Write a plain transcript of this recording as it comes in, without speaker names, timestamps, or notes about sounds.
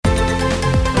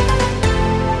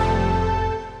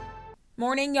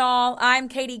Morning, y'all. I'm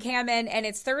Katie Kamen, and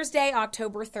it's Thursday,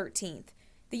 October 13th.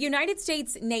 The United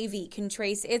States Navy can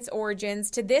trace its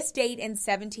origins to this date in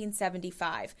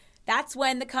 1775. That's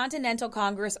when the Continental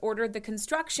Congress ordered the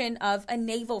construction of a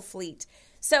naval fleet.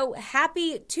 So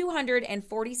happy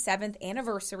 247th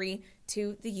anniversary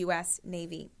to the U.S.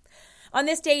 Navy. On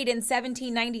this date in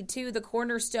 1792, the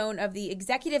cornerstone of the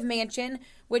Executive Mansion,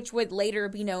 which would later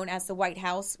be known as the White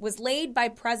House, was laid by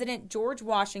President George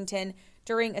Washington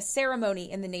during a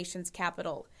ceremony in the nation's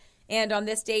capital. And on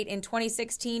this date in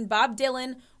 2016, Bob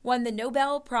Dylan won the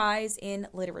Nobel Prize in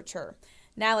Literature.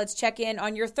 Now let's check in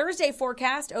on your Thursday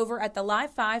forecast over at the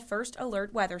Live 5 First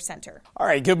Alert Weather Center. All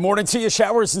right, good morning to you.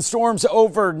 Showers and storms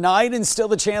overnight and still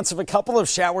the chance of a couple of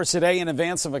showers today in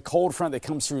advance of a cold front that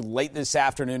comes through late this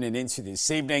afternoon and into this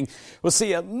evening. We'll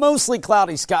see a mostly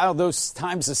cloudy sky, although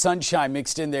times of sunshine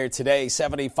mixed in there today.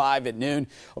 75 at noon.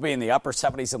 We'll be in the upper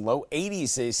 70s and low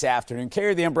 80s this afternoon.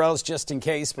 Carry the umbrellas just in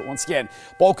case. But once again,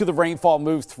 bulk of the rainfall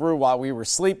moved through while we were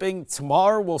sleeping.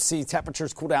 Tomorrow we'll see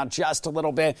temperatures cool down just a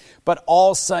little bit, but all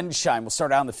sunshine. We'll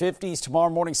start out in the 50s tomorrow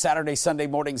morning, Saturday, Sunday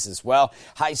mornings as well.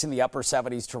 Highs in the upper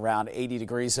 70s to around 80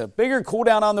 degrees. A bigger cool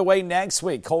down on the way next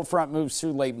week. Cold front moves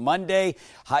through late Monday.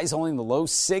 Highs only in the low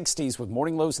 60s with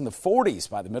morning lows in the 40s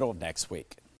by the middle of next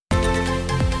week.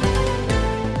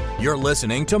 You're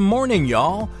listening to Morning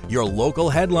Y'all, your local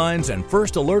headlines and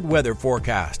first alert weather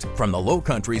forecast from the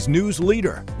Lowcountry's news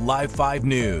leader, Live 5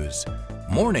 News.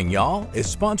 Morning Y'all is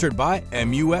sponsored by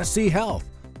MUSC Health.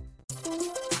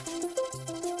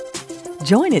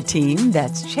 Join a team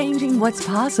that's changing what's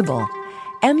possible.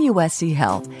 MUSC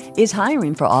Health is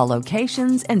hiring for all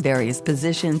locations and various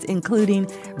positions, including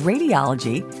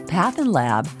radiology, path and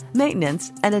lab,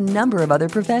 maintenance, and a number of other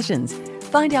professions.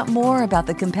 Find out more about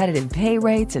the competitive pay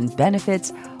rates and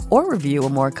benefits, or review a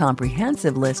more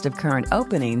comprehensive list of current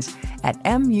openings at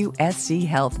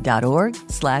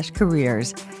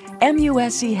muschealth.org/careers.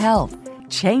 MUSC Health,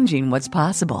 changing what's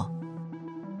possible.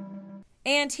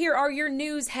 And here are your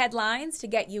news headlines to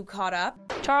get you caught up.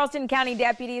 Charleston County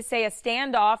deputies say a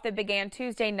standoff that began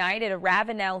Tuesday night at a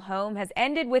Ravenel home has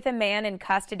ended with a man in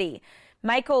custody.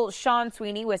 Michael Sean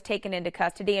Sweeney was taken into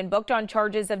custody and booked on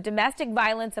charges of domestic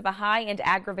violence of a high and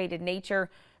aggravated nature,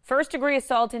 first-degree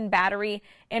assault and battery,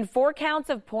 and 4 counts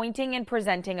of pointing and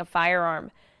presenting a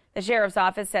firearm. The sheriff's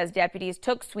office says deputies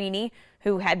took Sweeney,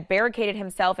 who had barricaded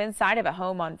himself inside of a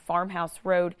home on Farmhouse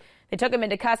Road. They took him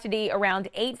into custody around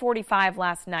 8:45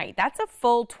 last night. That's a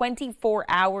full 24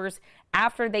 hours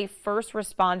after they first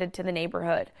responded to the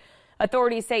neighborhood.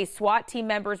 Authorities say SWAT team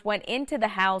members went into the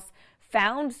house,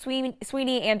 found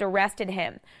Sweeney and arrested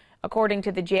him. According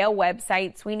to the jail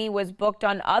website, Sweeney was booked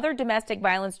on other domestic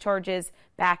violence charges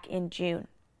back in June.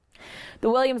 The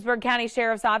Williamsburg County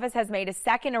Sheriff's Office has made a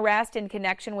second arrest in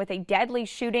connection with a deadly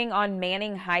shooting on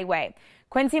Manning Highway.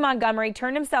 Quincy Montgomery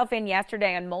turned himself in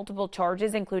yesterday on multiple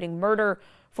charges, including murder,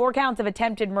 4 counts of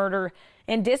attempted murder,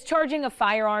 and discharging a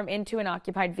firearm into an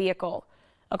occupied vehicle.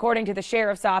 According to the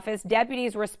Sheriff's Office,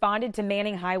 deputies responded to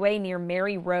Manning Highway near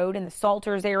Mary Road in the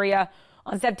Salters area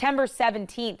on September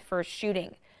 17th for a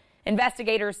shooting.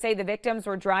 Investigators say the victims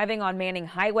were driving on Manning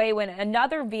Highway when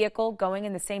another vehicle going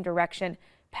in the same direction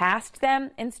passed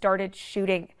them and started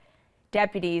shooting.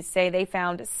 Deputies say they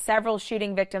found several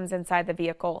shooting victims inside the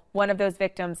vehicle. One of those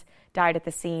victims died at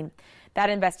the scene. That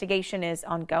investigation is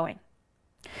ongoing.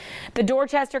 The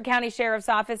Dorchester County Sheriff's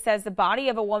Office says the body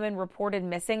of a woman reported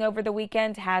missing over the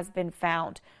weekend has been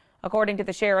found. According to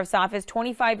the Sheriff's Office,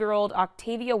 25-year-old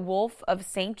Octavia Wolf of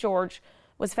St. George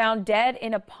was found dead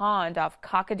in a pond off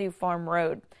Cockadoo Farm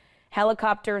Road.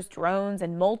 Helicopters, drones,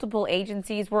 and multiple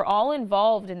agencies were all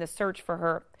involved in the search for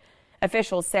her.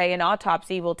 Officials say an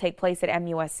autopsy will take place at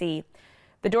MUSC.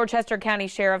 The Dorchester County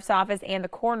Sheriff's Office and the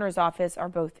Coroner's Office are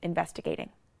both investigating.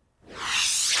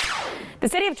 The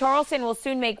city of Charleston will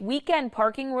soon make weekend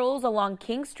parking rules along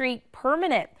King Street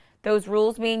permanent. Those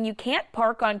rules mean you can't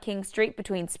park on King Street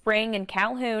between Spring and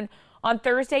Calhoun on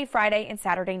Thursday, Friday, and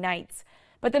Saturday nights.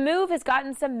 But the move has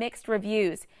gotten some mixed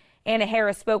reviews. Anna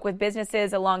Harris spoke with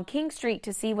businesses along King Street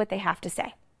to see what they have to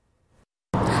say.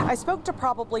 I spoke to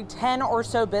probably 10 or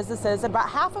so businesses, and about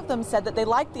half of them said that they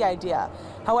like the idea.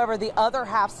 However, the other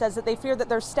half says that they fear that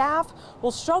their staff will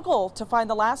struggle to find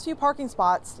the last few parking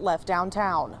spots left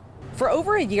downtown. For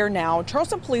over a year now,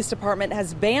 Charleston Police Department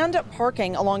has banned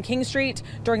parking along King Street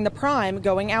during the prime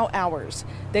going out hours.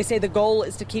 They say the goal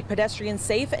is to keep pedestrians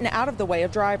safe and out of the way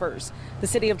of drivers. The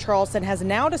city of Charleston has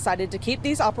now decided to keep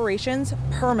these operations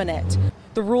permanent.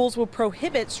 The rules will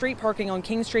prohibit street parking on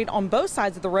King Street on both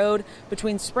sides of the road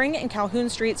between Spring and Calhoun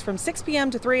Streets from 6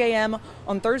 p.m. to 3 a.m.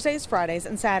 on Thursdays, Fridays,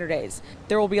 and Saturdays.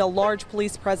 There will be a large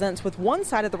police presence with one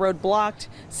side of the road blocked,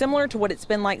 similar to what it's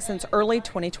been like since early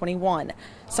 2021.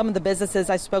 Some of the businesses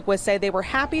I spoke with say they were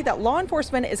happy that law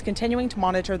enforcement is continuing to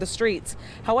monitor the streets.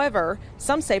 However,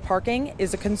 some say parking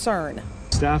is a concern.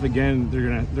 Staff, again,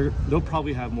 they'll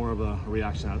probably have more of a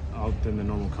reaction out than the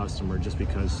normal customer just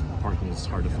because parking is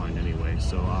hard to find anyway.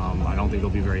 So I don't think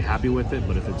they'll be very happy with it,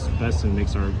 but if it's best and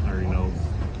makes our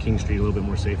King Street a little bit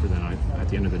more safer, then at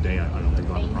the end of the day, I don't think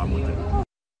they'll have a problem with it.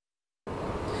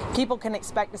 People can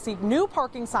expect to see new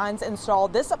parking signs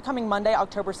installed this upcoming Monday,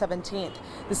 October 17th.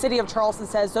 The city of Charleston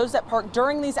says those that park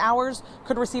during these hours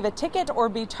could receive a ticket or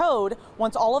be towed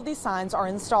once all of these signs are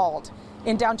installed.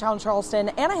 In downtown Charleston,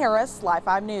 Anna Harris, Live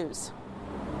 5 News.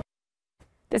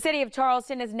 The city of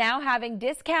Charleston is now having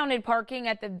discounted parking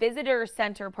at the Visitor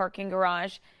Center parking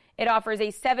garage. It offers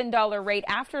a $7 rate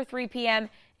after 3 p.m.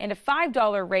 and a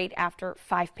 $5 rate after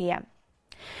 5 p.m.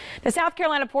 The South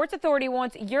Carolina Ports Authority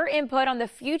wants your input on the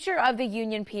future of the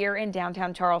Union Pier in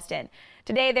downtown Charleston.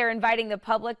 Today, they're inviting the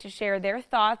public to share their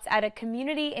thoughts at a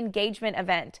community engagement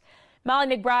event.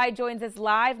 Molly McBride joins us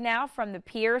live now from the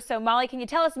pier. So, Molly, can you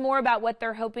tell us more about what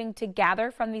they're hoping to gather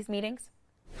from these meetings?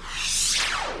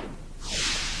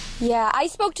 Yeah, I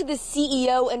spoke to the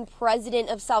CEO and president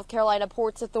of South Carolina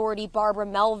Ports Authority, Barbara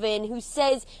Melvin, who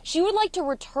says she would like to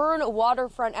return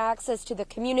waterfront access to the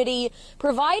community,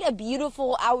 provide a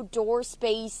beautiful outdoor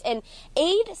space, and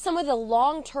aid some of the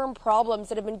long-term problems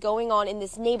that have been going on in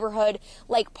this neighborhood,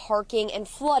 like parking and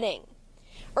flooding.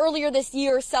 Earlier this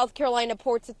year, South Carolina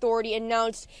Ports Authority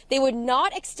announced they would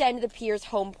not extend the pier's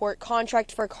home port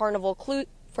contract for Carnival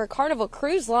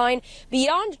Cruise Line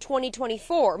beyond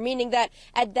 2024, meaning that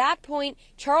at that point,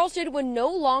 Charleston would no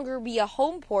longer be a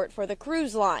home port for the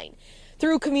cruise line.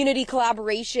 Through community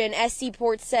collaboration, SC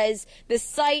Ports says the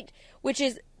site, which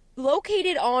is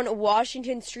located on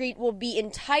Washington Street, will be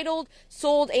entitled,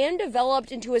 sold, and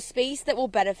developed into a space that will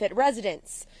benefit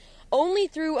residents. Only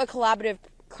through a collaborative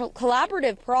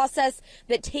process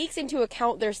that takes into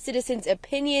account their citizens'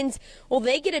 opinions will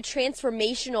they get a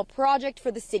transformational project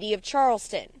for the city of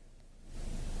Charleston.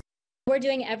 We're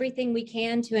doing everything we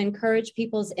can to encourage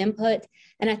people's input,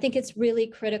 and I think it's really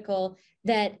critical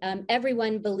that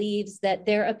everyone believes that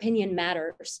their opinion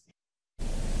matters.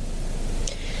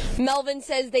 Melvin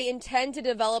says they intend to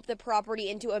develop the property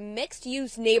into a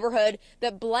mixed-use neighborhood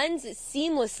that blends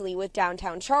seamlessly with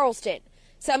downtown Charleston.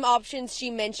 Some options she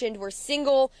mentioned were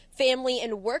single, family,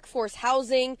 and workforce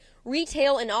housing,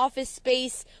 retail and office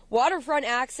space, waterfront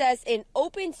access, and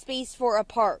open space for a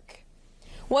park.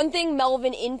 One thing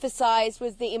Melvin emphasized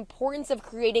was the importance of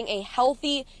creating a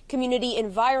healthy community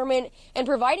environment and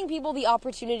providing people the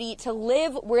opportunity to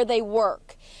live where they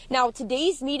work. Now,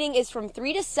 today's meeting is from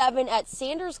 3 to 7 at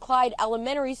Sanders Clyde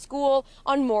Elementary School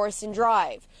on Morrison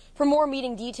Drive. For more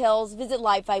meeting details, visit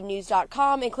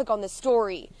live5news.com and click on the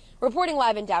story. Reporting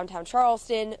live in downtown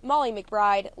Charleston, Molly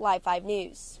McBride, Live 5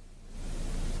 News.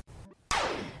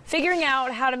 Figuring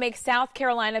out how to make South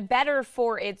Carolina better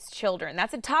for its children.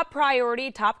 That's a top priority,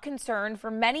 top concern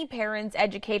for many parents,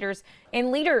 educators,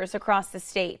 and leaders across the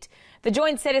state. The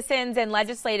Joint Citizens and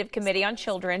Legislative Committee on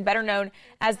Children, better known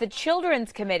as the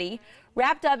Children's Committee,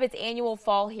 wrapped up its annual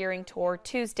fall hearing tour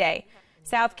Tuesday.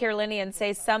 South Carolinians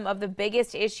say some of the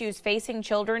biggest issues facing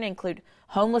children include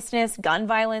homelessness, gun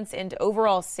violence, and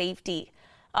overall safety.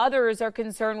 Others are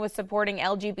concerned with supporting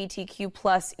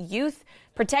LGBTQ+ youth,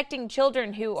 protecting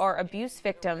children who are abuse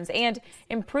victims, and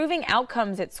improving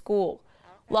outcomes at school.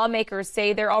 Lawmakers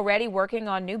say they're already working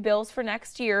on new bills for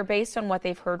next year based on what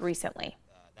they've heard recently.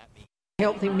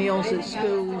 Healthy meals at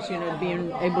schools,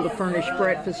 being able to furnish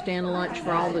breakfast and lunch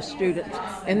for all the students.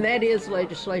 And that is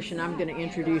legislation I'm going to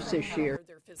introduce this year.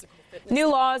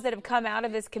 New laws that have come out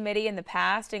of this committee in the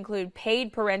past include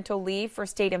paid parental leave for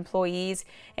state employees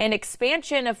and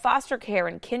expansion of foster care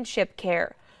and kinship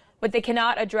care. What they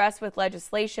cannot address with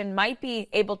legislation might be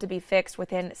able to be fixed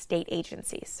within state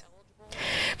agencies.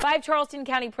 5 Charleston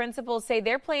County principals say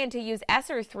their plan to use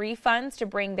ESSER 3 funds to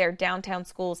bring their downtown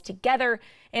schools together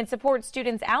and support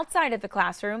students outside of the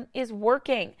classroom is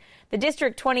working. The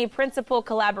District 20 Principal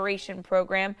Collaboration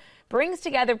Program brings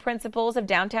together principals of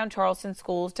downtown Charleston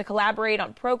schools to collaborate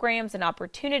on programs and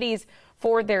opportunities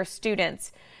for their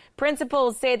students.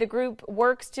 Principals say the group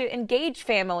works to engage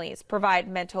families, provide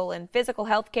mental and physical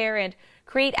health care, and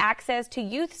create access to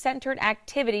youth-centered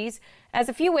activities as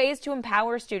a few ways to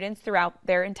empower students throughout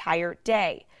their entire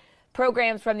day.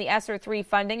 Programs from the ESSER 3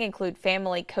 funding include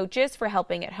family coaches for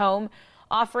helping at home,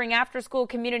 offering after-school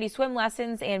community swim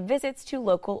lessons, and visits to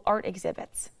local art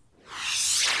exhibits.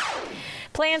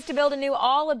 Plans to build a new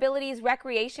All Abilities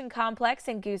recreation complex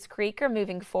in Goose Creek are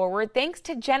moving forward thanks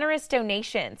to generous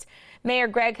donations. Mayor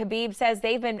Greg Habib says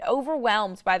they've been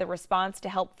overwhelmed by the response to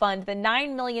help fund the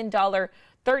 $9 million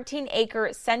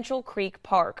 13-acre Central Creek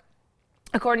Park.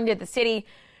 According to the city,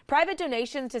 private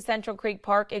donations to Central Creek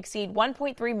Park exceed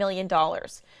 $1.3 million.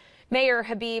 Mayor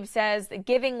Habib says the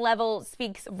giving level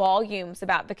speaks volumes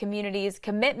about the community's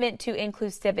commitment to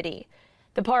inclusivity.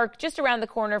 The park, just around the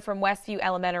corner from Westview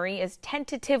Elementary, is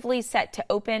tentatively set to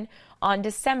open on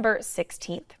December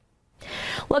 16th.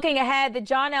 Looking ahead, the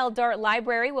John L. Dart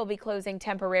Library will be closing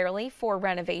temporarily for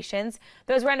renovations.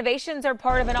 Those renovations are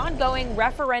part of an ongoing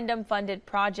referendum-funded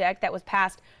project that was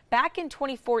passed back in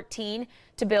 2014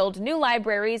 to build new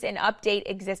libraries and update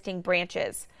existing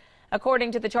branches.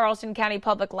 According to the Charleston County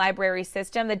Public Library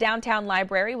System, the downtown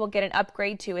library will get an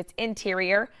upgrade to its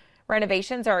interior.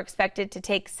 Renovations are expected to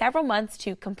take several months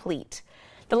to complete.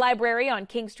 The library on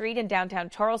King Street in downtown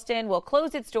Charleston will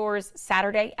close its doors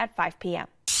Saturday at 5 p.m.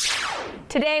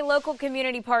 Today, local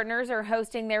community partners are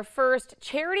hosting their first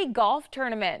charity golf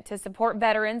tournament to support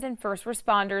veterans and first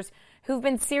responders who've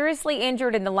been seriously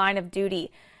injured in the line of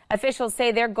duty. Officials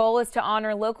say their goal is to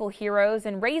honor local heroes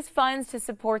and raise funds to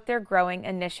support their growing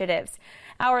initiatives.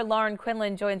 Our Lauren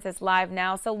Quinlan joins us live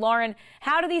now. So, Lauren,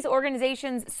 how do these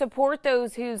organizations support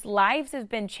those whose lives have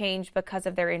been changed because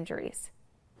of their injuries?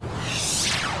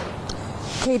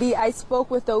 Katie, I spoke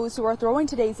with those who are throwing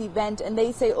today's event, and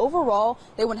they say overall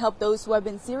they want to help those who have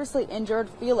been seriously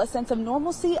injured feel a sense of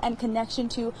normalcy and connection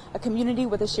to a community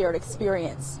with a shared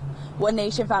experience. One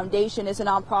Nation Foundation is a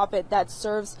nonprofit that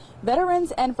serves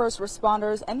veterans and first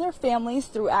responders and their families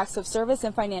through acts of service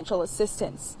and financial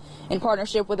assistance. In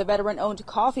partnership with a veteran-owned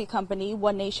coffee company,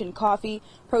 One Nation Coffee,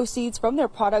 proceeds from their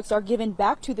products are given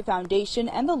back to the foundation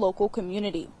and the local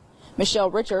community.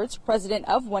 Michelle Richards, president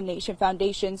of One Nation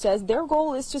Foundation, says their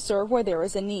goal is to serve where there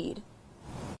is a need.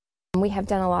 We have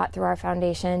done a lot through our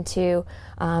foundation to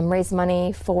raise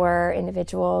money for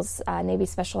individuals, Navy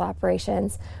Special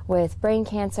Operations with brain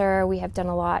cancer. We have done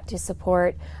a lot to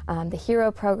support the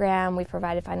HERO program. We've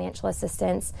provided financial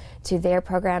assistance to their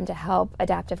program to help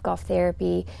adaptive golf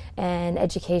therapy and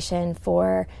education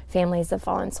for families of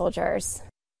fallen soldiers.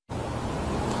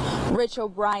 Rich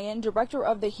O'Brien, director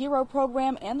of the HERO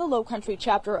program and the Low Country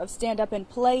chapter of Stand Up and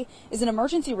Play, is an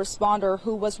emergency responder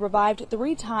who was revived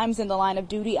 3 times in the line of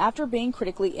duty after being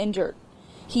critically injured.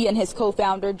 He and his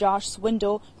co-founder, Josh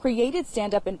Swindle, created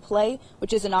Stand Up and Play,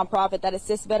 which is a nonprofit that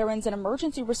assists veterans and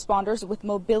emergency responders with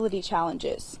mobility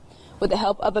challenges. With the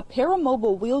help of a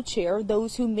paramobile wheelchair,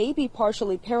 those who may be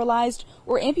partially paralyzed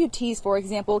or amputees, for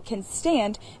example, can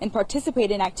stand and participate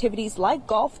in activities like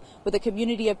golf with a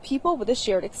community of people with a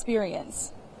shared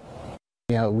experience.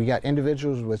 You know, we got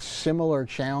individuals with similar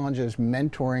challenges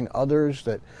mentoring others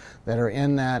that are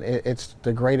in that. It's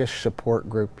the greatest support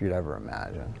group you'd ever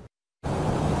imagine.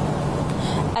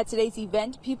 At today's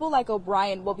event, people like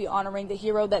O'Brien will be honoring the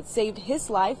hero that saved his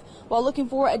life while looking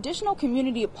for additional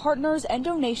community partners and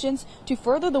donations to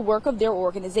further the work of their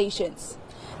organizations.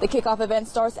 The kickoff event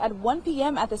starts at 1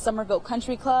 p.m. at the Somerville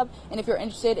Country Club, and if you're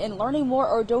interested in learning more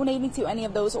or donating to any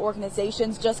of those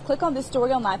organizations, just click on this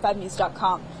story on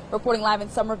Live5News.com. Reporting live in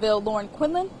Somerville, Lauren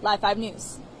Quinlan, Live 5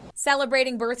 News.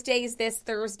 Celebrating birthdays this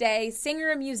Thursday, singer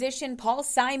and musician Paul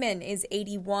Simon is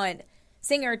 81.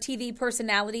 Singer TV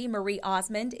personality Marie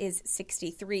Osmond is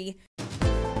 63.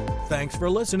 Thanks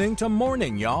for listening to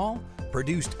Morning Y'all.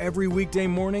 Produced every weekday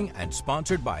morning and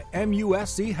sponsored by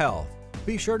MUSC Health.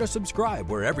 Be sure to subscribe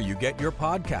wherever you get your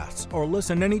podcasts or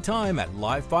listen anytime at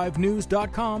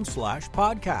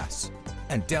live5news.com/podcasts.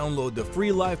 And download the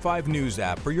free Live 5 News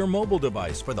app for your mobile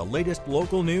device for the latest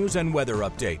local news and weather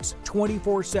updates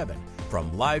 24/7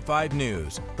 from Live 5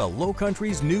 News, the Low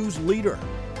Country's news leader.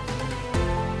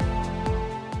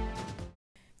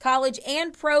 College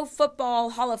and pro football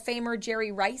Hall of Famer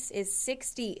Jerry Rice is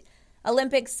 60.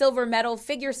 Olympic silver medal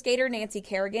figure skater Nancy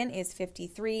Kerrigan is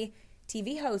 53.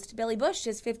 TV host Billy Bush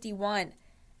is 51.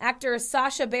 Actor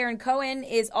Sacha Baron Cohen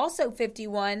is also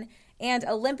 51. And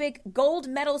Olympic gold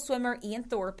medal swimmer Ian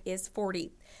Thorpe is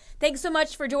 40. Thanks so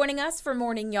much for joining us for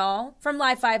Morning Y'all. From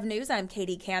Live 5 News, I'm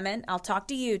Katie Kamen. I'll talk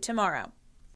to you tomorrow.